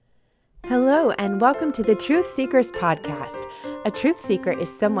Hello, and welcome to the Truth Seekers podcast. A truth seeker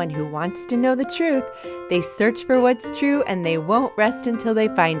is someone who wants to know the truth. They search for what's true, and they won't rest until they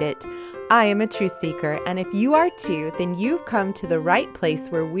find it. I am a truth seeker, and if you are too, then you've come to the right place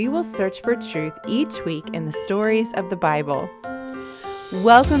where we will search for truth each week in the stories of the Bible.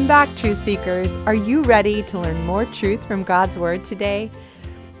 Welcome back, truth seekers. Are you ready to learn more truth from God's Word today?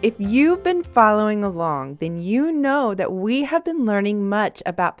 If you've been following along, then you know that we have been learning much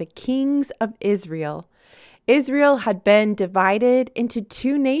about the kings of Israel. Israel had been divided into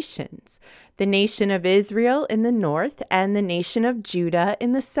two nations, the nation of Israel in the north and the nation of Judah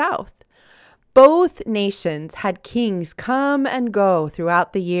in the south. Both nations had kings come and go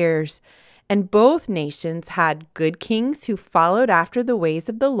throughout the years, and both nations had good kings who followed after the ways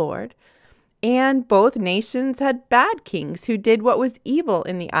of the Lord. And both nations had bad kings who did what was evil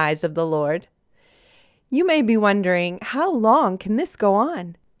in the eyes of the Lord. You may be wondering, how long can this go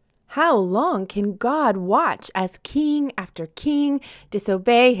on? How long can God watch as king after king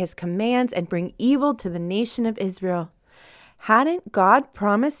disobey his commands and bring evil to the nation of Israel? Hadn't God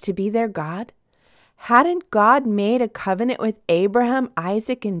promised to be their God? Hadn't God made a covenant with Abraham,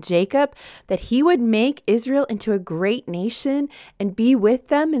 Isaac, and Jacob that he would make Israel into a great nation and be with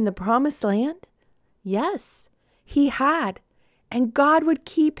them in the promised land? Yes, he had. And God would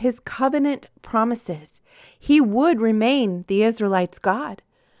keep his covenant promises. He would remain the Israelites' God.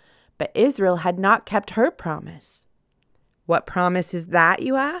 But Israel had not kept her promise. What promise is that,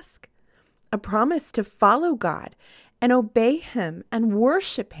 you ask? A promise to follow God and obey him and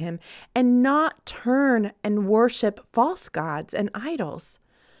worship him and not turn and worship false gods and idols.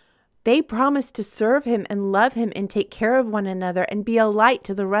 They promised to serve him and love him and take care of one another and be a light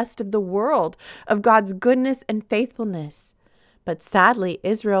to the rest of the world of God's goodness and faithfulness. But sadly,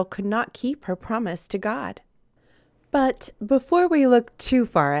 Israel could not keep her promise to God. But before we look too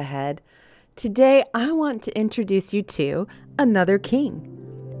far ahead, today I want to introduce you to another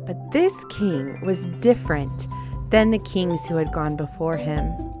king. But this king was different than the kings who had gone before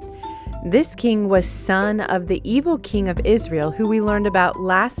him. This king was son of the evil king of Israel who we learned about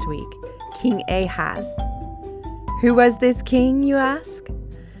last week, King Ahaz. Who was this king, you ask?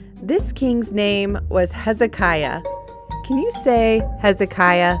 This king's name was Hezekiah. Can you say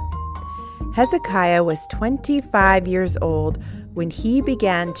Hezekiah? Hezekiah was 25 years old when he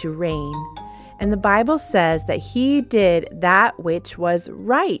began to reign, and the Bible says that he did that which was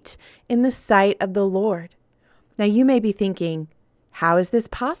right in the sight of the Lord. Now you may be thinking, how is this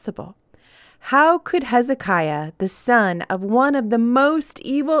possible? How could Hezekiah, the son of one of the most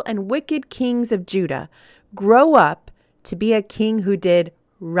evil and wicked kings of Judah, grow up to be a king who did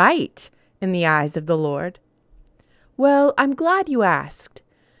right in the eyes of the Lord? Well, I'm glad you asked.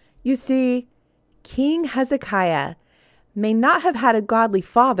 You see, King Hezekiah may not have had a godly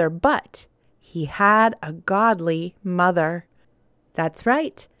father, but he had a godly mother. That's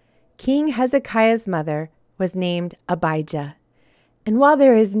right. King Hezekiah's mother was named Abijah. And while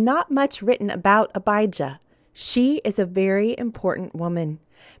there is not much written about Abijah, she is a very important woman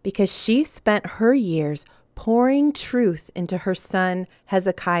because she spent her years pouring truth into her son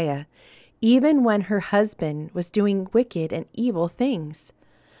Hezekiah, even when her husband was doing wicked and evil things.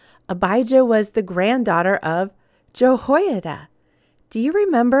 Abijah was the granddaughter of Jehoiada. Do you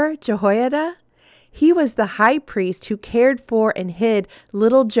remember Jehoiada? He was the high priest who cared for and hid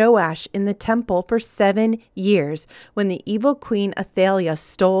little Joash in the temple for 7 years when the evil queen Athaliah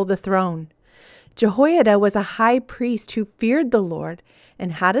stole the throne. Jehoiada was a high priest who feared the Lord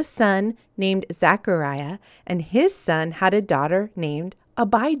and had a son named Zechariah, and his son had a daughter named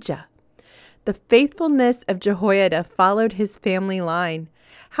Abijah. The faithfulness of Jehoiada followed his family line.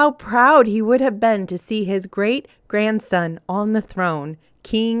 How proud he would have been to see his great-grandson on the throne,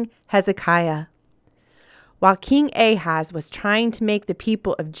 King Hezekiah. While King Ahaz was trying to make the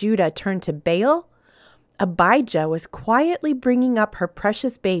people of Judah turn to Baal, Abijah was quietly bringing up her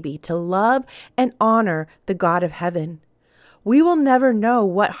precious baby to love and honor the God of heaven. We will never know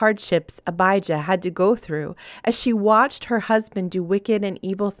what hardships Abijah had to go through as she watched her husband do wicked and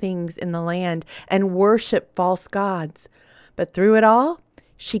evil things in the land and worship false gods. But through it all,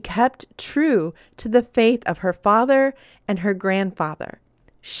 she kept true to the faith of her father and her grandfather.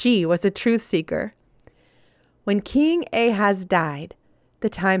 She was a truth seeker. When King Ahaz died, the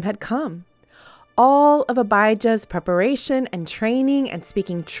time had come. All of Abijah's preparation and training and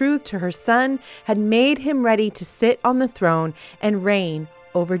speaking truth to her son had made him ready to sit on the throne and reign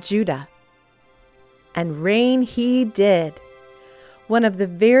over Judah. And reign he did. One of the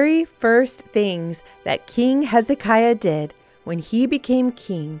very first things that King Hezekiah did when he became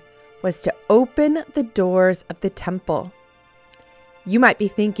king was to open the doors of the temple. You might be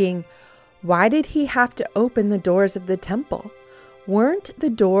thinking, Why did he have to open the doors of the temple? Weren't the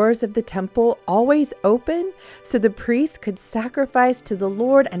doors of the temple always open so the priests could sacrifice to the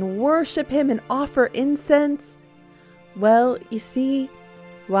Lord and worship him and offer incense? Well, you see,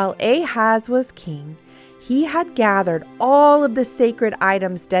 while Ahaz was king, he had gathered all of the sacred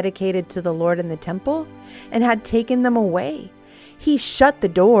items dedicated to the Lord in the temple and had taken them away. He shut the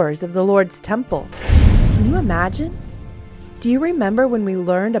doors of the Lord's temple. Can you imagine? Do you remember when we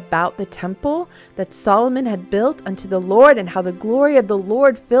learned about the temple that Solomon had built unto the Lord and how the glory of the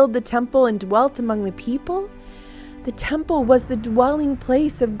Lord filled the temple and dwelt among the people? The temple was the dwelling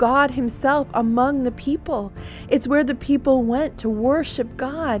place of God himself among the people. It's where the people went to worship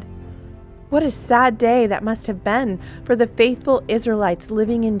God. What a sad day that must have been for the faithful Israelites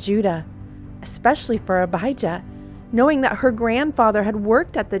living in Judah, especially for Abijah, knowing that her grandfather had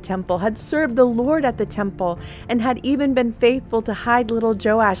worked at the temple, had served the Lord at the temple, and had even been faithful to hide little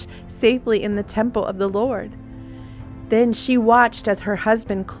Joash safely in the temple of the Lord. Then she watched as her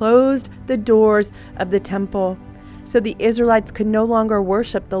husband closed the doors of the temple, so the Israelites could no longer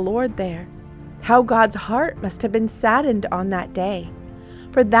worship the Lord there. How God's heart must have been saddened on that day,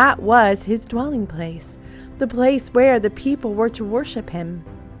 for that was his dwelling place, the place where the people were to worship him.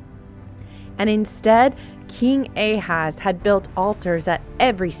 And instead, King Ahaz had built altars at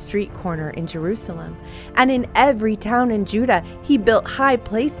every street corner in Jerusalem, and in every town in Judah he built high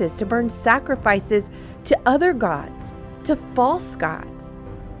places to burn sacrifices to other gods, to false gods.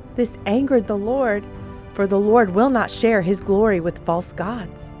 This angered the Lord, for the Lord will not share his glory with false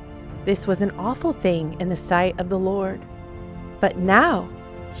gods. This was an awful thing in the sight of the Lord. But now,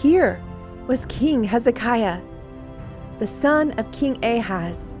 here was King Hezekiah, the son of King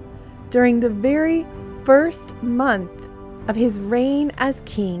Ahaz. During the very first month of his reign as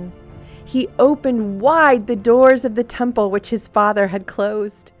king, he opened wide the doors of the temple which his father had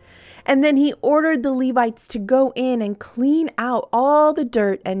closed. And then he ordered the Levites to go in and clean out all the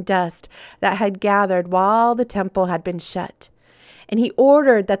dirt and dust that had gathered while the temple had been shut. And he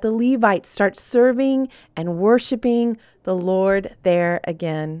ordered that the Levites start serving and worshiping the Lord there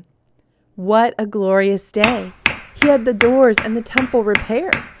again. What a glorious day! He had the doors and the temple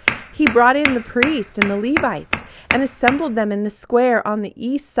repaired. He brought in the priests and the Levites and assembled them in the square on the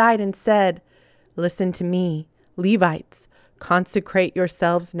east side and said, "Listen to me, Levites. Consecrate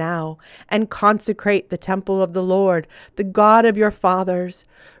yourselves now, and consecrate the temple of the Lord, the God of your fathers.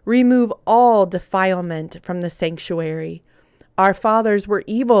 Remove all defilement from the sanctuary. Our fathers were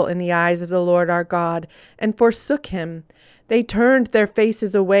evil in the eyes of the Lord our God, and forsook him. They turned their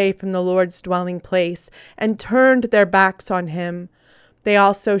faces away from the Lord's dwelling place, and turned their backs on him. They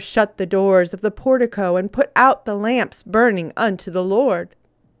also shut the doors of the portico, and put out the lamps burning unto the Lord.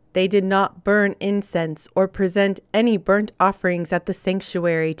 They did not burn incense or present any burnt offerings at the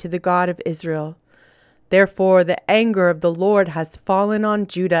sanctuary to the God of Israel. Therefore the anger of the Lord has fallen on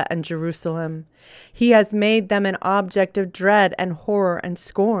Judah and Jerusalem. He has made them an object of dread and horror and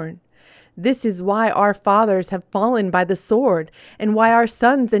scorn. This is why our fathers have fallen by the sword, and why our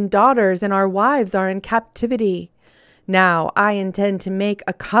sons and daughters and our wives are in captivity. Now I intend to make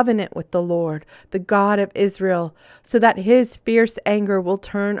a covenant with the Lord, the God of Israel, so that his fierce anger will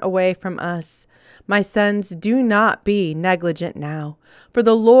turn away from us. My sons, do not be negligent now, for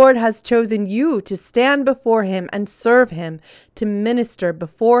the Lord has chosen you to stand before him and serve him, to minister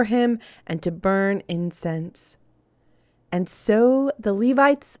before him and to burn incense." And so the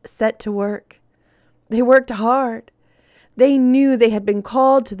Levites set to work. They worked hard. They knew they had been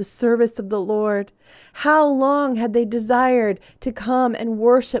called to the service of the Lord. How long had they desired to come and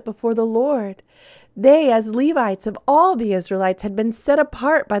worship before the Lord? They, as Levites of all the Israelites, had been set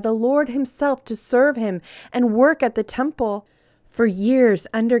apart by the Lord himself to serve him and work at the temple. For years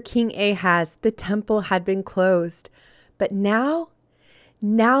under King Ahaz, the temple had been closed. But now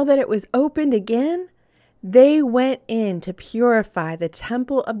that it was opened again, they went in to purify the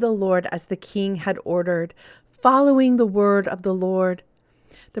temple of the Lord as the king had ordered, following the word of the Lord.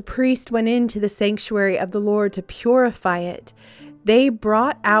 The priest went into the sanctuary of the Lord to purify it. They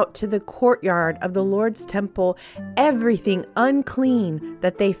brought out to the courtyard of the Lord's temple everything unclean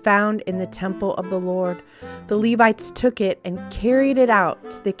that they found in the temple of the Lord. The Levites took it and carried it out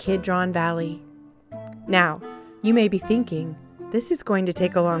to the Kidron Valley. Now, you may be thinking, this is going to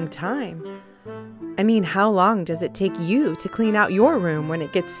take a long time. I mean, how long does it take you to clean out your room when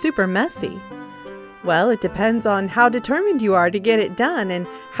it gets super messy? Well, it depends on how determined you are to get it done and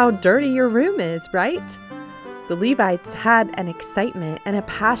how dirty your room is, right? The Levites had an excitement and a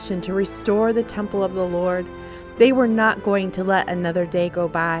passion to restore the temple of the Lord. They were not going to let another day go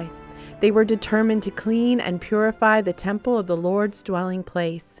by. They were determined to clean and purify the temple of the Lord's dwelling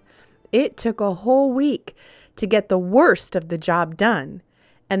place. It took a whole week to get the worst of the job done,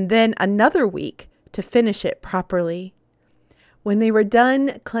 and then another week to finish it properly. When they were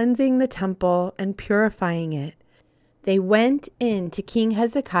done cleansing the temple and purifying it, they went in to King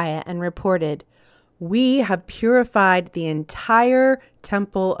Hezekiah and reported, "We have purified the entire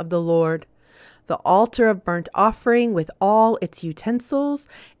temple of the Lord, the altar of burnt offering with all its utensils,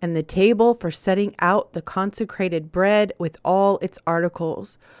 and the table for setting out the consecrated bread with all its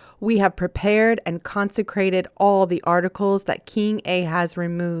articles. We have prepared and consecrated all the articles that King Ahaz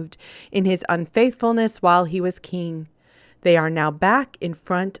removed in his unfaithfulness while he was king. They are now back in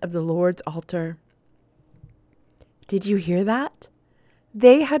front of the Lord's altar." Did you hear that?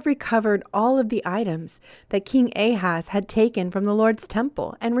 They had recovered all of the items that King Ahaz had taken from the Lord's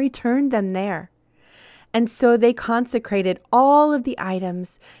temple and returned them there. And so they consecrated all of the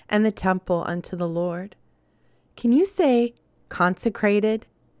items and the temple unto the Lord. Can you say consecrated?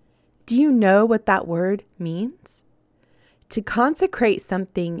 Do you know what that word means? To consecrate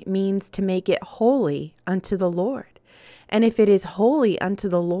something means to make it holy unto the Lord. And if it is holy unto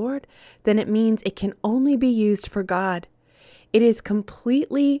the Lord, then it means it can only be used for God. It is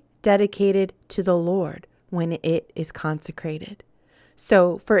completely dedicated to the Lord when it is consecrated.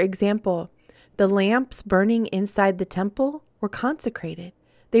 So, for example, the lamps burning inside the temple were consecrated.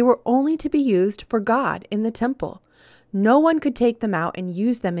 They were only to be used for God in the temple. No one could take them out and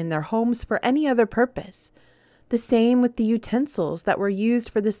use them in their homes for any other purpose. The same with the utensils that were used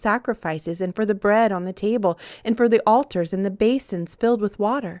for the sacrifices and for the bread on the table and for the altars and the basins filled with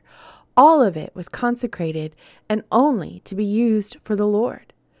water. All of it was consecrated and only to be used for the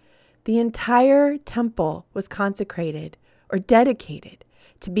Lord. The entire temple was consecrated or dedicated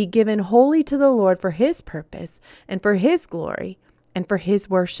to be given wholly to the Lord for His purpose and for His glory and for His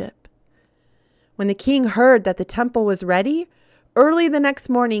worship. When the king heard that the temple was ready, early the next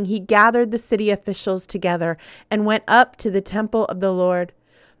morning he gathered the city officials together and went up to the temple of the Lord.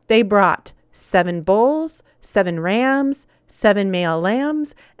 They brought 7 bulls, 7 rams, 7 male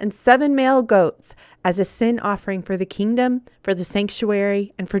lambs, and 7 male goats as a sin offering for the kingdom, for the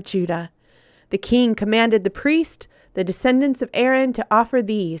sanctuary, and for Judah. The king commanded the priest, the descendants of Aaron, to offer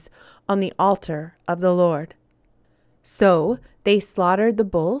these on the altar of the Lord. So they slaughtered the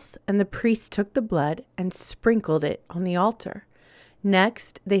bulls, and the priests took the blood and sprinkled it on the altar.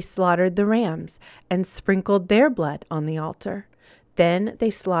 Next, they slaughtered the rams and sprinkled their blood on the altar. Then they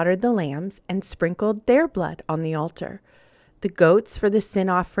slaughtered the lambs and sprinkled their blood on the altar. The goats for the sin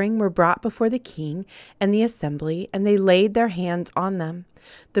offering were brought before the king and the assembly, and they laid their hands on them.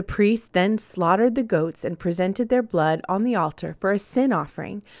 The priests then slaughtered the goats and presented their blood on the altar for a sin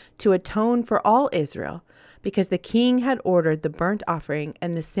offering to atone for all Israel, because the king had ordered the burnt offering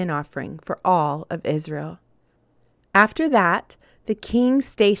and the sin offering for all of Israel. After that, the king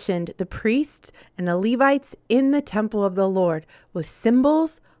stationed the priests and the Levites in the temple of the Lord with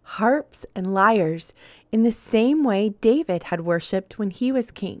cymbals, harps, and lyres, in the same way David had worshipped when he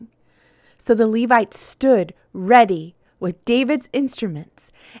was king. So the Levites stood ready with David's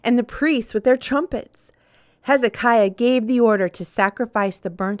instruments, and the priests with their trumpets. Hezekiah gave the order to sacrifice the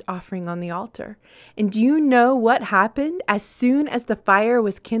burnt offering on the altar. And do you know what happened as soon as the fire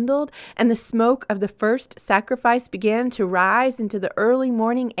was kindled and the smoke of the first sacrifice began to rise into the early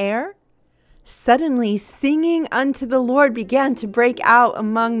morning air? Suddenly, singing unto the Lord began to break out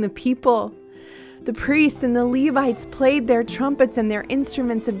among the people. The priests and the Levites played their trumpets and their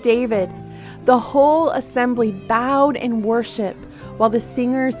instruments of David. The whole assembly bowed in worship while the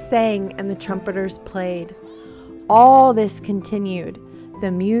singers sang and the trumpeters played. All this continued,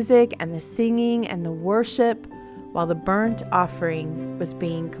 the music and the singing and the worship, while the burnt offering was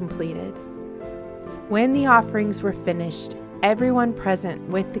being completed. When the offerings were finished, everyone present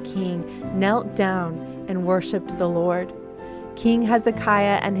with the king knelt down and worshipped the Lord. King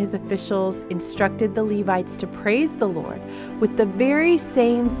Hezekiah and his officials instructed the Levites to praise the Lord with the very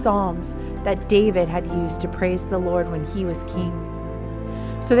same psalms that David had used to praise the Lord when he was king.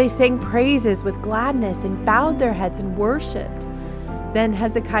 So they sang praises with gladness and bowed their heads and worshipped. Then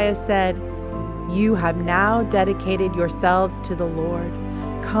Hezekiah said, "You have now dedicated yourselves to the Lord.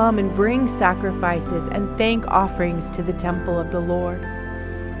 Come and bring sacrifices and thank offerings to the temple of the Lord."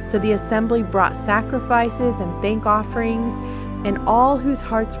 So the assembly brought sacrifices and thank offerings, and all whose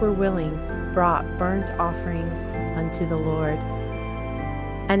hearts were willing brought burnt offerings unto the Lord.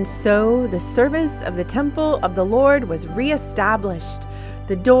 And so the service of the temple of the Lord was reestablished.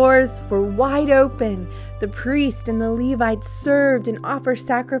 The doors were wide open. The priest and the Levites served and offered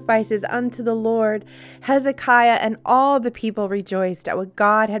sacrifices unto the Lord. Hezekiah and all the people rejoiced at what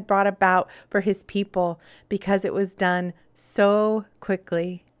God had brought about for his people, because it was done so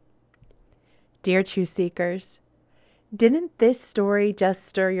quickly. Dear Truth Seekers, didn't this story just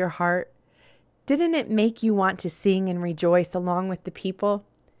stir your heart? Didn't it make you want to sing and rejoice along with the people?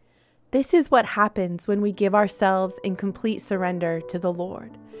 This is what happens when we give ourselves in complete surrender to the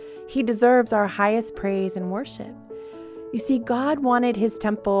Lord. He deserves our highest praise and worship. You see, God wanted His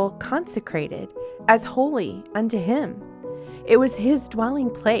temple consecrated as holy unto Him. It was His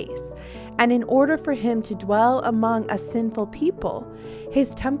dwelling place, and in order for Him to dwell among a sinful people, His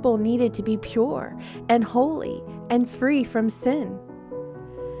temple needed to be pure and holy and free from sin.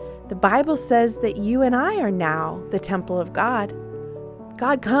 The Bible says that you and I are now the temple of God.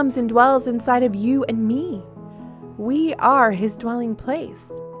 God comes and dwells inside of you and me. We are His dwelling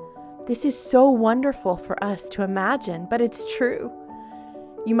place. This is so wonderful for us to imagine, but it's true.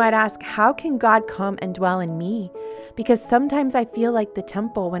 You might ask, how can God come and dwell in me? Because sometimes I feel like the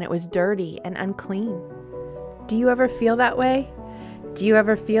temple when it was dirty and unclean. Do you ever feel that way? Do you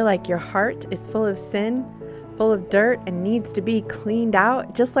ever feel like your heart is full of sin, full of dirt, and needs to be cleaned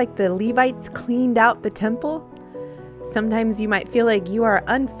out, just like the Levites cleaned out the temple? Sometimes you might feel like you are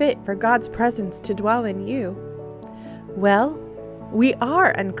unfit for God's presence to dwell in you. Well, we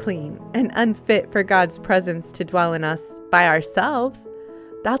are unclean and unfit for God's presence to dwell in us by ourselves.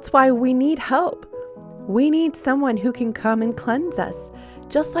 That's why we need help. We need someone who can come and cleanse us,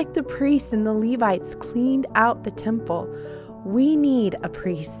 just like the priests and the Levites cleaned out the temple. We need a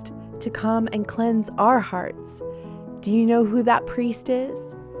priest to come and cleanse our hearts. Do you know who that priest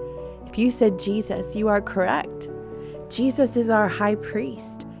is? If you said Jesus, you are correct. Jesus is our high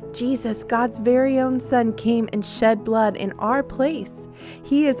priest. Jesus, God's very own Son, came and shed blood in our place.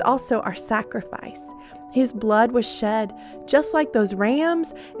 He is also our sacrifice. His blood was shed just like those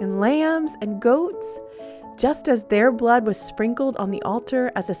rams and lambs and goats. Just as their blood was sprinkled on the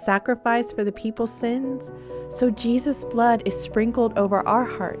altar as a sacrifice for the people's sins, so Jesus' blood is sprinkled over our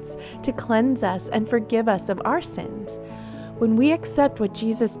hearts to cleanse us and forgive us of our sins. When we accept what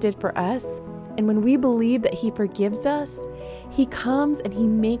Jesus did for us, and when we believe that He forgives us, He comes and He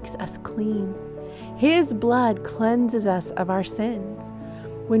makes us clean. His blood cleanses us of our sins.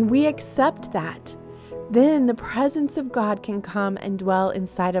 When we accept that, then the presence of God can come and dwell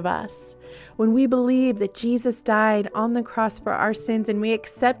inside of us. When we believe that Jesus died on the cross for our sins and we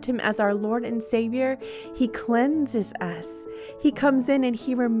accept Him as our Lord and Savior, He cleanses us. He comes in and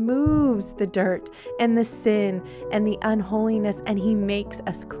He removes the dirt and the sin and the unholiness, and He makes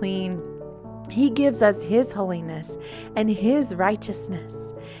us clean. He gives us His holiness and His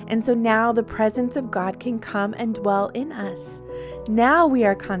righteousness. And so now the presence of God can come and dwell in us. Now we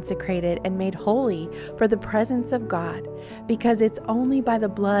are consecrated and made holy for the presence of God, because it's only by the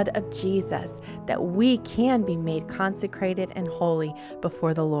blood of Jesus that we can be made consecrated and holy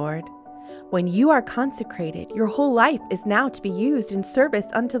before the Lord. When you are consecrated, your whole life is now to be used in service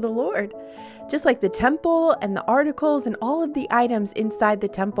unto the Lord. Just like the temple and the articles and all of the items inside the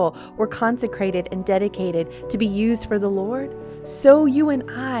temple were consecrated and dedicated to be used for the Lord, so you and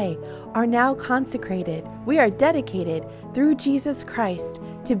I are now consecrated. We are dedicated through Jesus Christ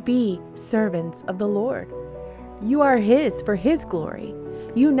to be servants of the Lord. You are His for His glory.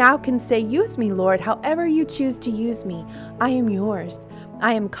 You now can say, "Use me, Lord, however you choose to use me. I am yours.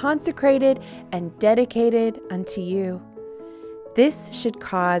 I am consecrated and dedicated unto you." This should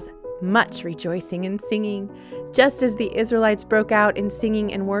cause much rejoicing and singing. Just as the Israelites broke out in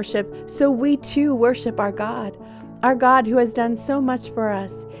singing and worship, so we too worship our God who has done so much for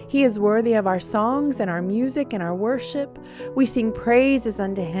us. He is worthy of our songs and our music and our worship. We sing praises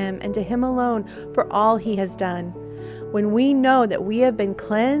unto Him and to Him alone for all He has done. When we know that we have been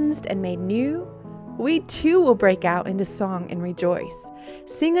cleansed and made new, we too will break out into song and rejoice.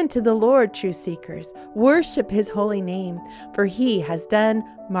 Sing unto the Lord, true seekers. Worship His holy name, for He has done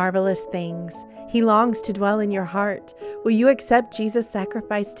marvelous things. He longs to dwell in your heart. Will you accept Jesus'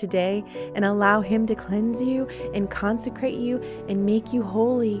 sacrifice today and allow Him to cleanse you and consecrate you and make you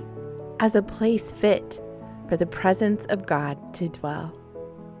holy as a place fit for the presence of God to dwell?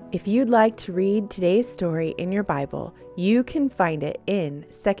 If you'd like to read today's story in your Bible, you can find it in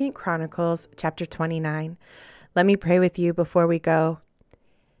 2 Chronicles chapter 29. Let me pray with you before we go.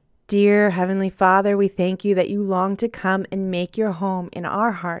 Dear Heavenly Father, we thank you that you long to come and make your home in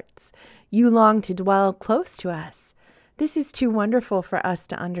our hearts. You long to dwell close to us. This is too wonderful for us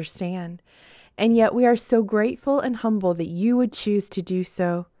to understand. And yet we are so grateful and humble that you would choose to do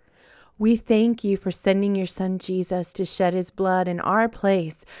so. We thank you for sending your Son Jesus to shed His blood in our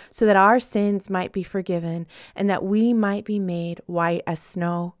place so that our sins might be forgiven and that we might be made white as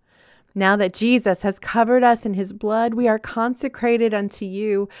snow. Now that Jesus has covered us in His blood, we are consecrated unto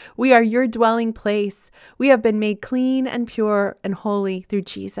you. We are your dwelling place. We have been made clean and pure and holy through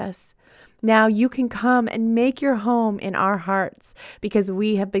Jesus. Now you can come and make your home in our hearts because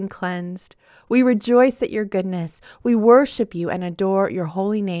we have been cleansed. We rejoice at your goodness. We worship you and adore your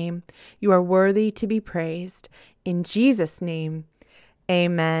holy name. You are worthy to be praised. In Jesus' name,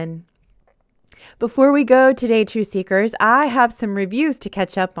 amen. Before we go today, Truth Seekers, I have some reviews to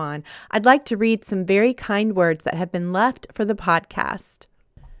catch up on. I'd like to read some very kind words that have been left for the podcast.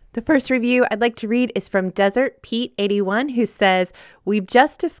 The first review I'd like to read is from Desert Pete 81, who says, "We've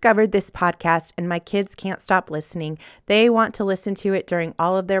just discovered this podcast and my kids can't stop listening. They want to listen to it during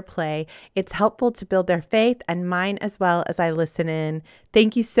all of their play. It's helpful to build their faith and mine as well as I listen in."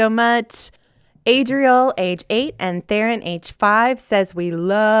 Thank you so much. Adriel, age 8, and Theron, age 5, says, "We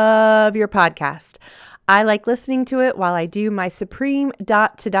love your podcast. I like listening to it while I do my supreme ... and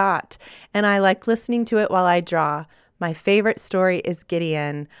I like listening to it while I draw. My favorite story is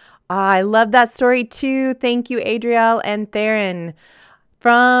Gideon." I love that story too. Thank you, Adriel and Theron.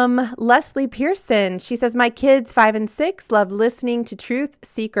 From Leslie Pearson, she says, "My kids 5 and 6 love listening to Truth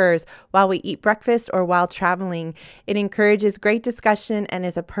Seekers while we eat breakfast or while traveling. It encourages great discussion and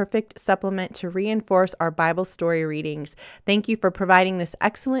is a perfect supplement to reinforce our Bible story readings. Thank you for providing this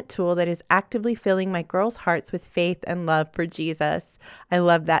excellent tool that is actively filling my girls' hearts with faith and love for Jesus." I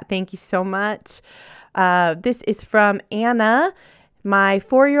love that. Thank you so much. This is from Anna. "My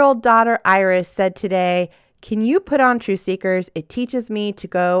 4-year-old daughter Iris said today, 'Can you put on Truth Seekers? It teaches me to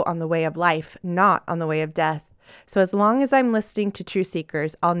go on the way of life, not on the way of death. So as long as I'm listening to Truth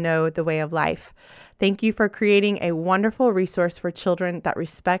Seekers, I'll know the way of life. Thank you for creating a wonderful resource for children that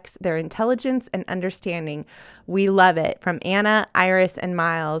respects their intelligence and understanding. We love it." From Anna, Iris, and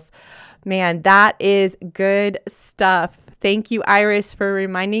Miles. Man, that is good stuff. Thank you, Iris, for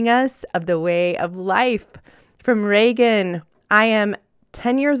reminding us of the way of life. From Reagan, "I am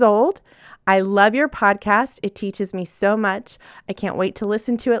 10 years old. I love your podcast. It teaches me so much. I can't wait to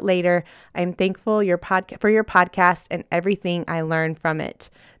listen to it later. I'm thankful for your podcast and everything I learned from it."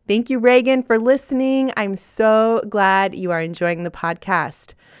 Thank you, Reagan, for listening. I'm so glad you are enjoying the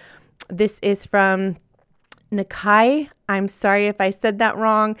podcast. This is from Nakai. I'm sorry if I said that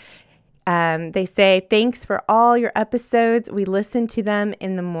wrong. They say, "Thanks for all your episodes. We listen to them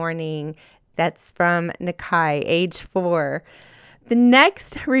in the morning." That's from Nakai, age 4. The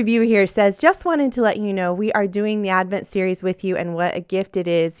next review here says, "Just wanted to let you know we are doing the Advent series with you and what a gift it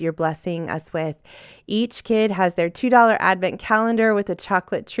is you're blessing us with. Each kid has their $2 Advent calendar with a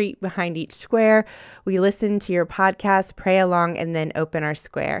chocolate treat behind each square. We listen to your podcast, pray along, and then open our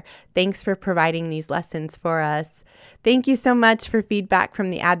square. Thanks for providing these lessons for us." Thank you so much for feedback from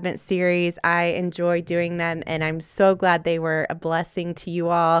the Advent series. I enjoy doing them, and I'm so glad they were a blessing to you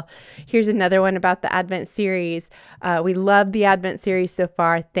all. Here's another one about the Advent series. "We love the Advent series so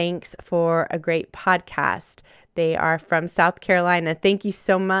far. Thanks for a great podcast." They are from South Carolina. Thank you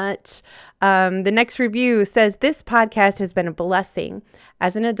so much. The next review says, "This podcast has been a blessing.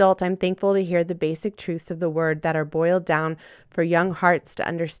 As an adult, I'm thankful to hear the basic truths of the word that are boiled down for young hearts to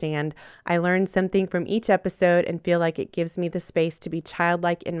understand. I learned something from each episode and feel like it gives me the space to be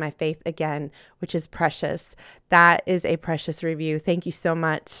childlike in my faith again, which is precious." That is a precious review. Thank you so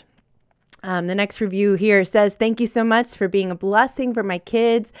much. The next review here says, "Thank you so much for being a blessing for my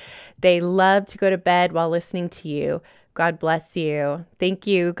kids. They love to go to bed while listening to you. God bless you." Thank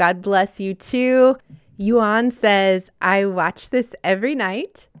you. God bless you too. Yuan says, "I watch this every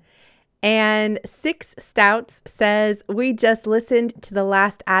night." And Six Stouts says, "We just listened to the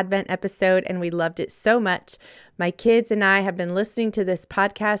last Advent episode and we loved it so much. My kids and I have been listening to this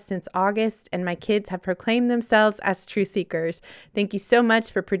podcast since August, and my kids have proclaimed themselves as Truth Seekers. Thank you so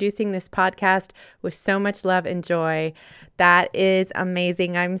much for producing this podcast with so much love and joy." That is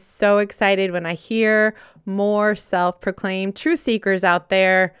amazing. I'm so excited when I hear more self-proclaimed Truth Seekers out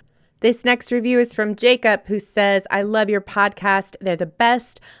there. This next review is from Jacob, who says, "I love your podcast. They're the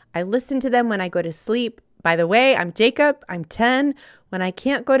best. I listen to them when I go to sleep. By the way, I'm Jacob. I'm 10. When I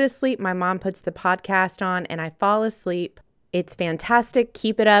can't go to sleep, my mom puts the podcast on and I fall asleep. It's fantastic.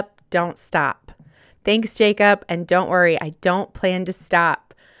 Keep it up. Don't stop." Thanks, Jacob. And don't worry, I don't plan to stop.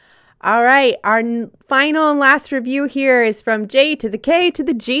 All right, our final and last review here is from J to the K to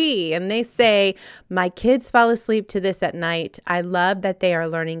the G, and they say, "My kids fall asleep to this at night. I love that they are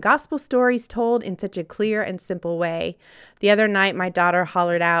learning gospel stories told in such a clear and simple way. The other night, my daughter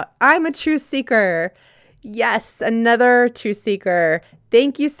hollered out, 'I'm a truth seeker.'" Yes, another truth seeker.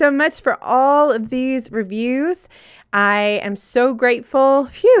 Thank you so much for all of these reviews. I am so grateful.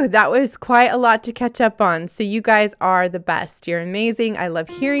 Phew, that was quite a lot to catch up on. So you guys are the best. You're amazing. I love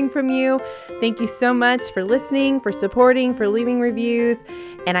hearing from you. Thank you so much for listening, for supporting, for leaving reviews.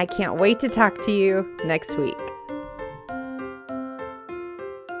 And I can't wait to talk to you next week.